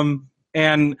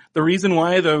 And the reason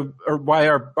why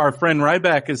our friend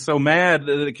Ryback is so mad,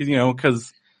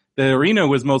 cause the arena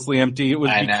was mostly empty. It was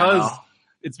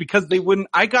because they wouldn't,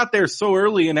 I got there so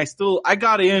early, and I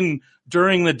got in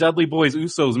during the Dudley Boys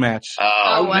Usos match.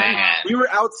 Oh man. We were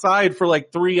outside for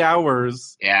like 3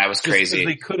 hours. Yeah, it was crazy.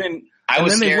 They couldn't. I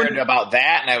was scared about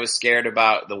that, and I was scared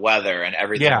about the weather, and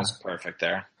everything was perfect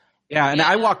there. Yeah, and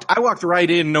I walked right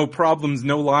in, no problems,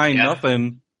 no line,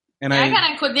 nothing. And I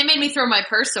got in quick. They made me throw my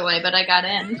purse away, but I got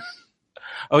in.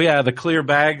 Oh yeah, the clear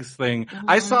bags thing. Mm-hmm.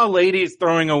 I saw ladies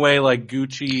throwing away like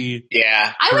Gucci.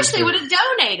 Yeah. I wish they would have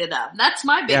donated them. That's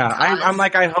my big cause. I'm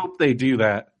like, I hope they do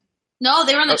that. No,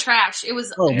 they were in the trash. It was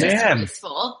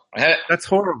disgraceful. That's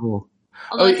horrible.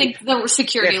 Although I think the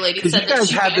security lady said you that guys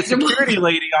she had the recognized him. security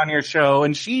lady on your show,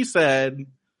 and she said,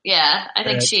 Yeah, I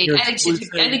think you're I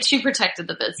think she protected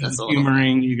the business a little bit.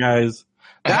 humoring you guys.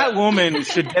 That woman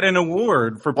should get an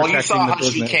award for protecting Well, you saw the how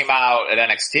business. she came out at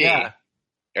NXT. Yeah.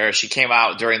 Or she came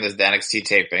out during the NXT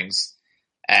tapings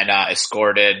and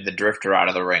escorted the Drifter out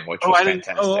of the ring, which was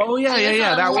fantastic.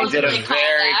 Yeah. That They was did a Lovely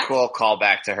very callback. cool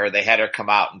callback to her. They had her come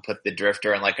out and put the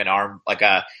Drifter in like an arm, like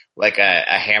a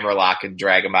hammerlock, and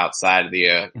drag him outside of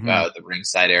the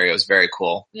ringside area. It was very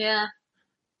cool. Yeah.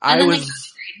 I And then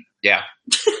was they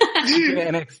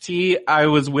NXT. I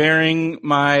was wearing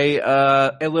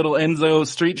my little Enzo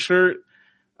street shirt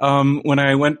when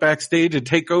I went backstage at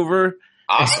Takeover,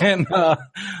 Awesome.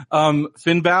 and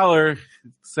Finn Balor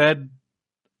said,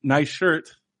 "Nice shirt."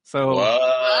 So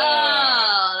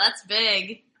Oh, that's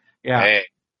big. yeah. Hey,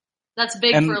 That's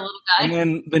big And- for a little guy. And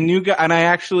then the new guy,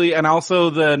 and also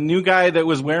the new guy that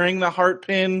was wearing the heart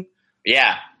pin,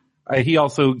 yeah. he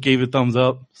also gave it thumbs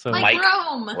up. So Mike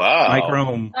Rome. Whoa. Mike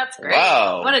Rome. That's great.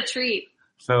 Whoa. What a treat.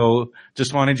 So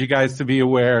just wanted you guys to be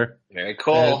aware. Very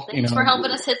cool. You Thanks know. for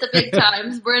helping us hit the big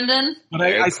times, Brendan. But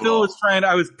Very I still cool. was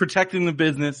I was protecting the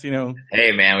business,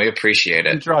 Hey, man, we appreciate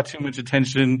didn't it. draw too much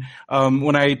attention.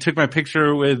 When I took my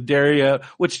picture with Daria,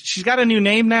 which she's got a new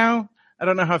name now. I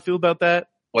don't know how I feel about that.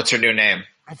 What's her new name?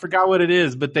 I forgot what it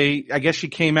is, but I guess she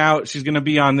came out. She's going to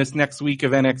be on this next week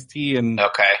of NXT and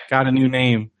Okay. got a new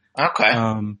name. Okay.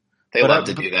 They but love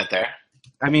to do that there.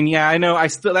 I mean, yeah, I know.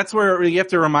 That's where you have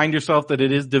to remind yourself that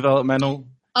it is developmental.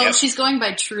 Oh, Yep. she's going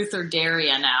by Truth or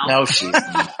Daria now. No, she's not.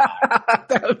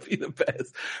 That would be the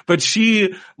best. But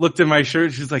she looked at my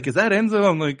shirt. She's like, "Is that Enzo?"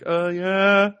 I'm like,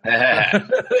 yeah.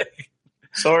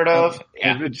 Sort of.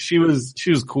 Yeah. But she was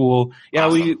cool. Yeah,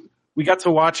 Awesome. we got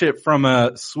to watch it from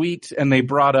a suite, and they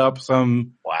brought up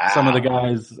some of the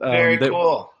guys Very that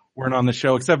cool. weren't on the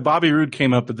show, except Bobby Roode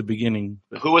came up at the beginning.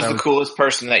 Who was That the coolest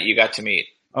person that you got to meet?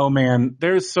 Oh man,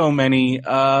 there's so many.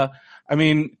 I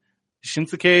mean,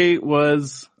 Shinsuke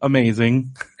was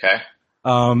amazing. Okay.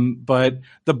 But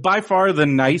by far the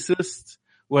nicest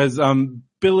was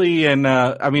Billy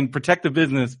and Protect the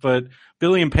Business, but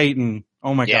Billy and Peyton.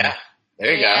 Oh my Yeah. god,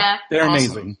 There you Yeah. they're Awesome.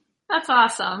 amazing. That's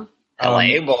awesome. go.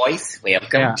 Hello, boys. Welcome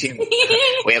Yeah.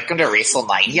 welcome to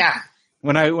WrestleMania.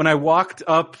 When I walked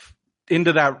up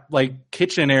into that like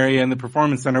kitchen area in the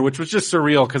performance center, which was just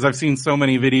surreal because I've seen so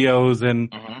many videos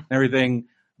and Mhm. everything.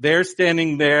 They're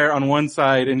standing there on one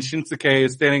side and Shinsuke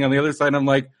is standing on the other side. And I'm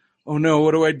like, oh no,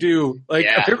 what do I do? Like,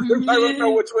 Yeah. I don't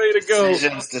know which way to go.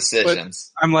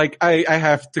 Decisions. I'm like, I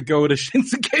have to go to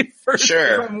Shinsuke first.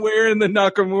 Sure. 'Cause I'm wearing the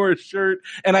Nakamura shirt.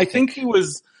 And I think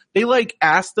they like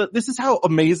asked this is how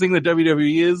amazing the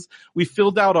WWE is. We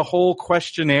filled out a whole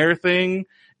questionnaire thing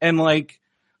and like,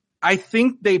 I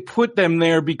think they put them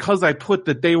there because I put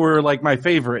that they were like my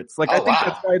favorites. Like, Oh, I think wow.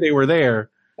 that's why they were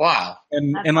there. Wow.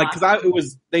 And That's like,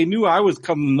 cause they knew I was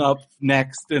coming up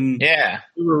next and Yeah.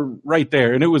 we were right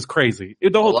there and it was crazy.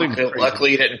 The whole thing was crazy.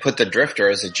 Luckily you didn't put the Drifter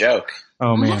as a joke.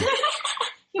 Oh man.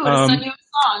 He would have sung you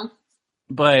a song.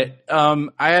 But,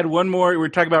 I had one more. We were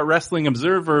talking about Wrestling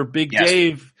Observer, Big Yes.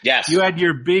 Dave. Yes. You had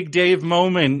your Big Dave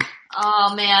moment.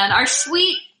 Oh man,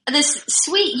 this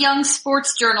sweet young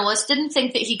sports journalist didn't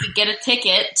think that he could get a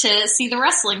ticket to see the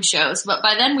wrestling shows, but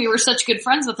by then we were such good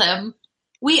friends with him.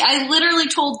 I literally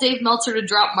told Dave Meltzer to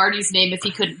drop Marty's name if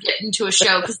he couldn't get into a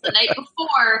show because the night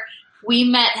before we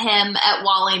met him at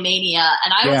Wally Mania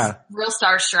and I was real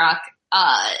starstruck.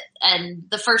 And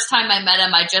the first time I met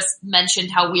him, I just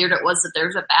mentioned how weird it was that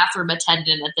there's a bathroom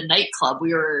attendant at the nightclub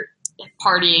we were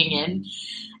partying in.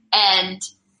 And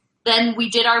then we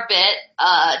did our bit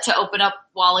to open up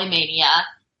Wally Mania,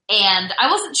 and I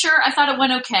wasn't sure. I thought it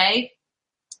went okay.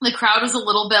 The crowd was a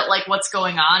little bit like, what's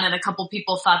going on? And a couple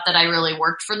people thought that I really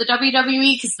worked for the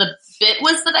WWE because the bit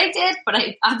was that I did, but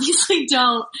I obviously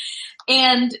don't.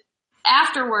 And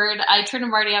afterward, I turned to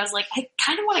Marty. I was like, I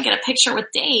kind of want to get a picture with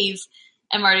Dave.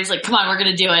 And Marty's like, come on, we're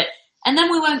going to do it. And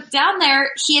then we went down there.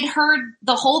 He had heard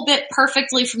the whole bit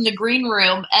perfectly from the green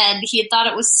room, and he had thought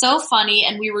it was so funny,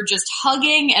 and we were just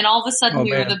hugging, and all of a sudden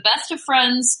we were the best of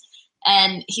friends.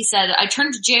 And he said, I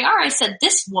turned to JR, I said,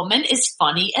 this woman is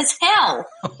funny as hell.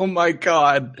 Oh my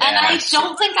God. And I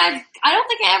don't think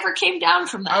I ever came down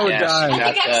from that. I would die.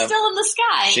 I think I'm still in the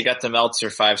sky. She got the Meltzer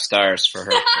 5 stars for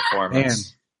her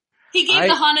performance. He gave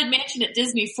the Haunted Mansion at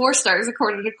Disney 4 stars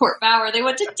according to Court Bauer. They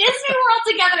went to Disney World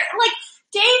together. Like,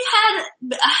 Dave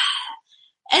had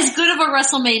as good of a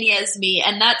WrestleMania as me,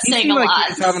 and that's saying a lot.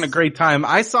 He was having a great time.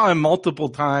 I saw him multiple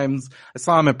times. I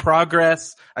saw him at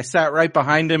Progress. I sat right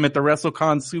behind him at the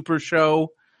WrestleCon Super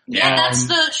Show. Yeah, that's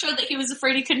the show that he was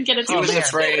afraid he couldn't get a He was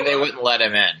afraid they wouldn't let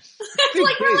him in. we're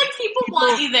like, people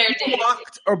want you there, People Dave.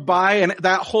 walked or by, and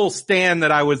that whole stand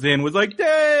that I was in was like,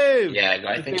 Dave! Yeah,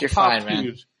 I think They you're popped fine, man.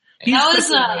 huge. That was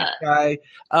such a nice guy.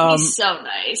 he's so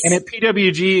nice. And at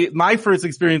PWG, my first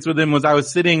experience with him was I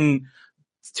was sitting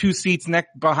 2 seats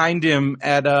behind him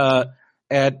at Bola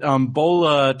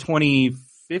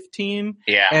 2015.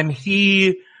 Yeah. And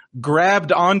he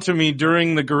grabbed onto me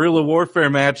during the guerrilla warfare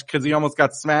match because he almost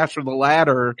got smashed with a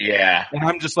ladder. Yeah. And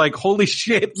I'm just like, holy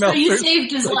shit, So you Meltzer.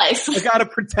 saved his life. I gotta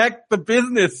protect the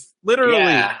business, literally.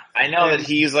 Yeah. I know that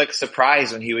he's like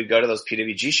surprised when he would go to those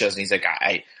PWG shows and he's like,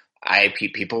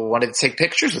 people wanted to take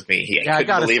pictures with me. I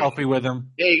got a selfie with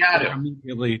him. Yeah, you got it.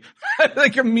 Immediately.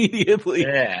 Immediately.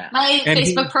 Yeah. My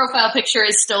Facebook profile picture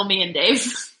is still me and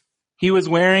Dave. He was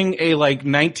wearing a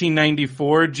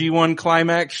 1994 G1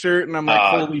 Climax shirt, and I'm like,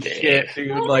 holy shit, dude!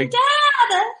 Dad!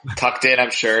 Tucked in, I'm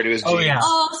sure, to his jeans. yeah.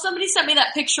 Oh, somebody sent me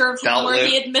that picture of him Belt where loop.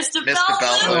 he had missed a Missed the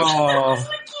belt loop. That was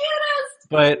the cutest.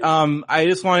 But I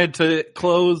just wanted to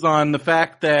close on the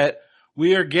fact that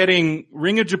we are getting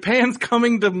Ring of Japan's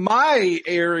coming to my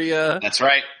area. That's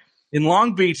right. In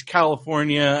Long Beach,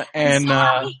 California, and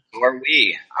Or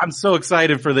we. I'm so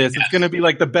excited for this. Yes. It's going to be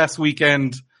like the best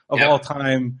weekend of all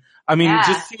time. I mean,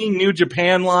 just seeing New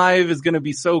Japan live is going to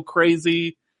be so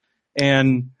crazy.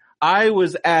 And I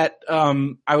was at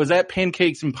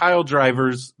Pancakes and Pile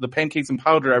Drivers, the Pancakes and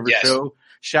Pile Drivers show.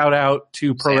 Shout out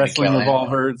to Pro Wrestling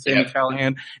Revolver, Sammy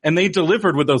Callahan. And they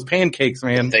delivered with those pancakes,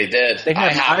 man. They did. They had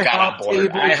I have got on board.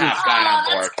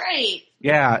 That's great.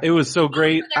 Yeah, it was so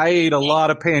great. I ate a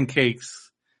lot of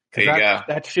pancakes. There you go.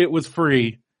 That shit was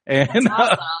free. And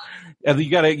awesome. You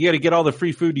gotta get all the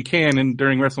free food you can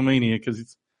during WrestleMania because it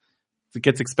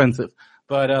gets expensive.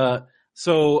 But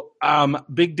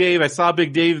Big Dave, I saw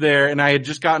Big Dave there, and I had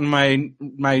just gotten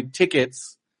my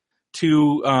tickets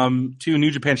to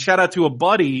New Japan. Shout out to a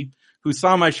buddy who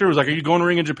saw my shirt, was like, "Are you going to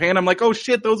Ring of Japan?" I'm like, "Oh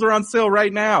shit, those are on sale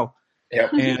right now."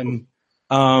 Yep. And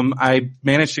I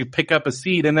managed to pick up a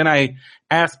seat, and then I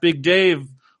asked Big Dave,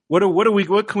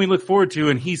 what can we look forward to?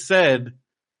 And he said,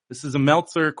 this is a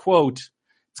Meltzer quote,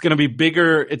 it's going to be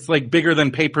bigger. It's like bigger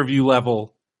than pay-per-view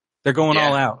level. They're going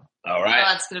all out. All right.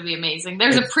 Oh, that's going to be amazing.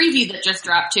 There's a preview that just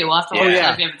dropped too. I'll have to watch it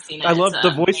if you haven't seen it. I love the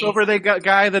voiceover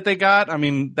guy that they got. I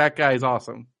mean, that guy is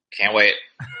awesome. Can't wait.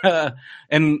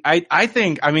 And I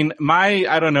think, I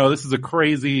don't know, this is a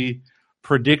crazy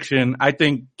prediction. I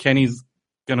think Kenny's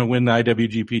going to win the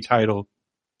IWGP title.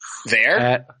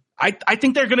 I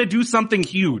think they're going to do something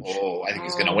huge. Oh, I think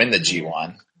he's going to win the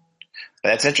G1.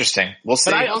 That's interesting. We'll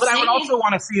see. But I would also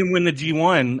want to see him win the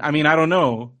G1. I mean, I don't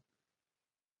know.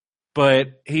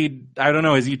 But I don't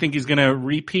know. You think he's going to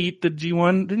repeat the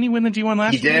G1? Didn't he win the G1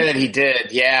 last year? He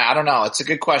did. Yeah, I don't know. It's a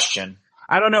good question.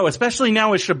 I don't know, especially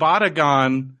now with Shibata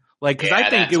gone. Cause I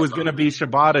think it was going to be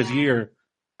Shibata's year.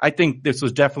 I think this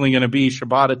was definitely going to be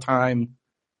Shibata time,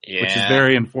 which is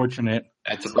very unfortunate.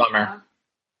 That's a bummer.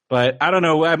 But I don't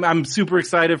know. I'm super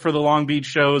excited for the Long Beach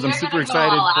shows. I'm super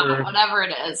excited for whatever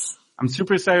it is. I'm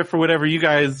super excited for whatever you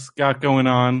guys got going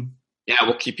on. Yeah,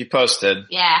 we'll keep you posted.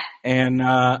 Yeah. And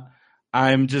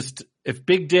if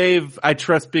Big Dave, I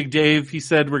trust Big Dave. He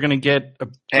said we're going to get a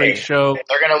great show.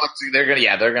 They're going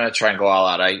to try and go all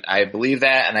out. I believe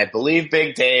that, and I believe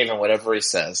Big Dave and whatever he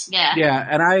says. Yeah. Yeah,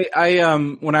 and I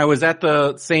when I was at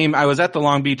the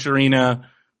Long Beach Arena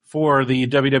for the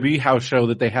WWE house show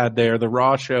that they had there, the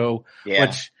Raw show,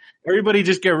 which everybody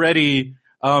just get ready.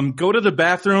 Go to the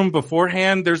bathroom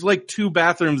beforehand. There's like 2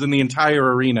 bathrooms in the entire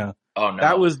arena. Oh no.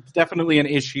 That was definitely an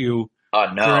issue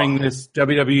during this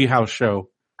WWE house show.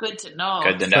 Good to know.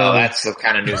 So, that's the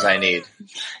kind of news I need.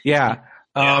 Yeah.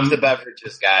 The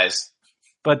beverages, guys.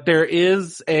 But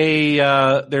there's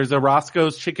a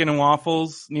Roscoe's Chicken and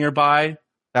Waffles nearby.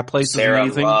 That place Sarah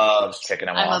is amazing. loves chicken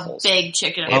and waffles. I'm a big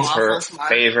chicken and waffles. It's her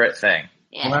favorite thing.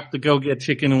 Yeah. We'll have to go get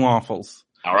chicken and waffles.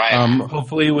 All right.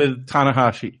 Hopefully with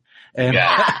Tanahashi. And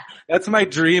that's my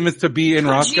dream, is to be in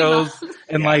Roscoe's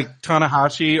and like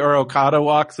Tanahashi or Okada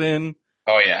walks in.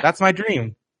 Oh yeah. That's my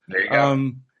dream. There you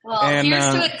go. Well, here's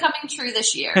to it coming true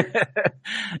this year.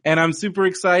 And I'm super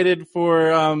excited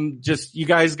for just you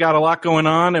guys got a lot going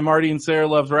on, and Marty and Sarah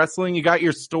Loves Wrestling. You got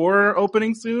your store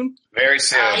opening soon? Very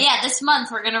soon. This month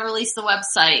we're going to release the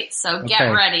website, so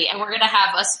get ready. And we're going to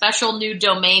have a special new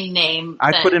domain name.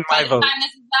 I put in my vote. By the time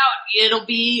this is out, it'll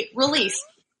be released.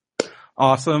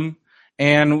 Awesome.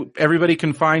 And everybody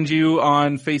can find you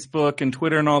on Facebook and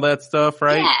Twitter and all that stuff,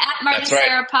 right? Yeah, at Marty and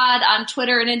Sarah Pod on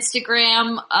Twitter and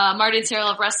Instagram. Marty and Sarah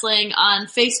Love Wrestling on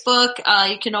Facebook.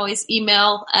 You can always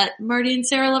email at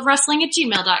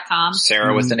martyandsarahlovewrestling@gmail.com.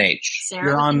 Sarah with an H.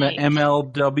 You're on the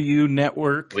MLW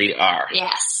network. We are.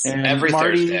 Yes. And Every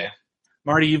Thursday.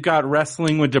 Marty, you've got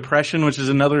Wrestling with Depression, which is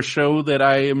another show that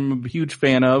I am a huge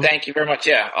fan of. Thank you very much.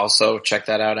 Yeah. Also check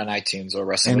that out on iTunes or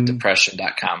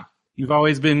wrestlingwithdepression.com. You've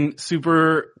always been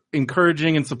super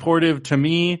encouraging and supportive to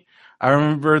me. I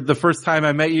remember the first time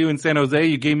I met you in San Jose,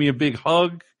 you gave me a big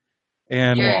hug.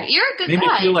 And you're a good made guy.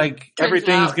 me feel like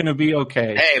everything's going to be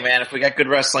okay. Hey, man, if we got good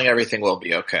wrestling, everything will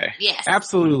be okay. Yes.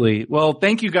 Absolutely. Well,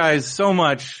 thank you guys so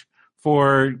much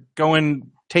for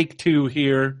going take 2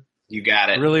 here. You got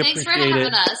it. I really Thanks appreciate for having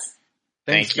it. us.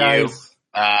 Thanks, Thank guys.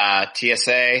 you.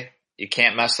 TSA, you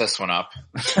can't mess this one up.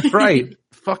 Right.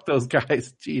 Fuck those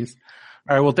guys. Jeez.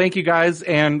 All right. Well, thank you guys.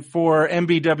 And for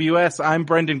MBWS, I'm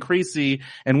Brendan Creasy,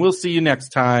 and we'll see you next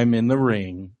time in the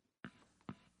ring.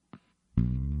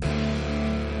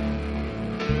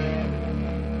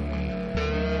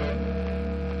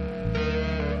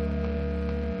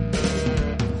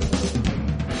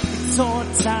 It's our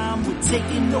time, we're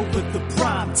taking over the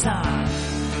prime time.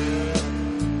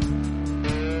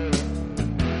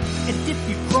 And if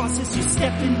you cross us, you're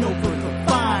stepping over the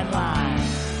fine line.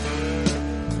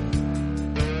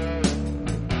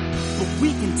 But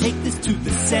we can take this to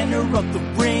the center of the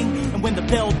ring. And when the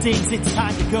bell dings, it's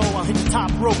time to go. I'll hit the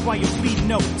top rope while you're bleeding.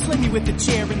 No, slam you with a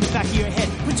chair in the back of your head.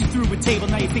 Put you through a table,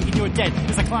 now you're thinking you're dead.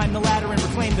 As I climb the ladder and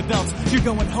reclaim the belts, you're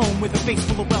going home with a face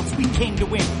full of welts. We came to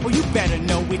win. Well, you better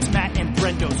know it's Matt and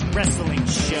Brendo's Wrestling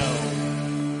Show.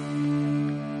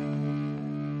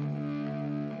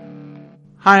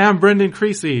 Hi, I'm Brendan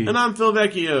Creasy. And I'm Phil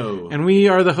Vecchio. And we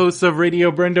are the hosts of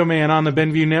Radio Brendo Man on the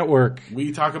Benview Network.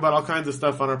 We talk about all kinds of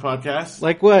stuff on our podcast.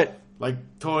 Like what?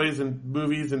 Like toys and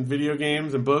movies and video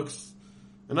games and books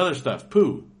and other stuff.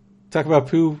 Poo. Talk about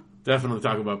poo. Definitely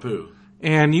talk about poo.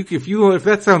 And if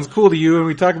that sounds cool to you and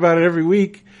we talk about it every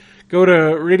week, go to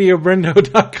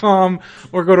radiobrendo.com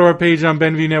or go to our page on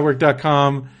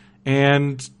benviewnetwork.com.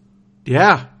 And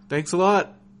yeah, thanks a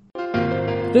lot.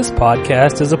 This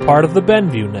podcast is a part of the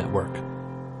Benview Network.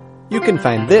 You can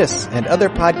find this and other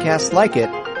podcasts like it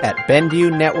at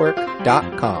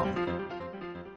benviewnetwork.com.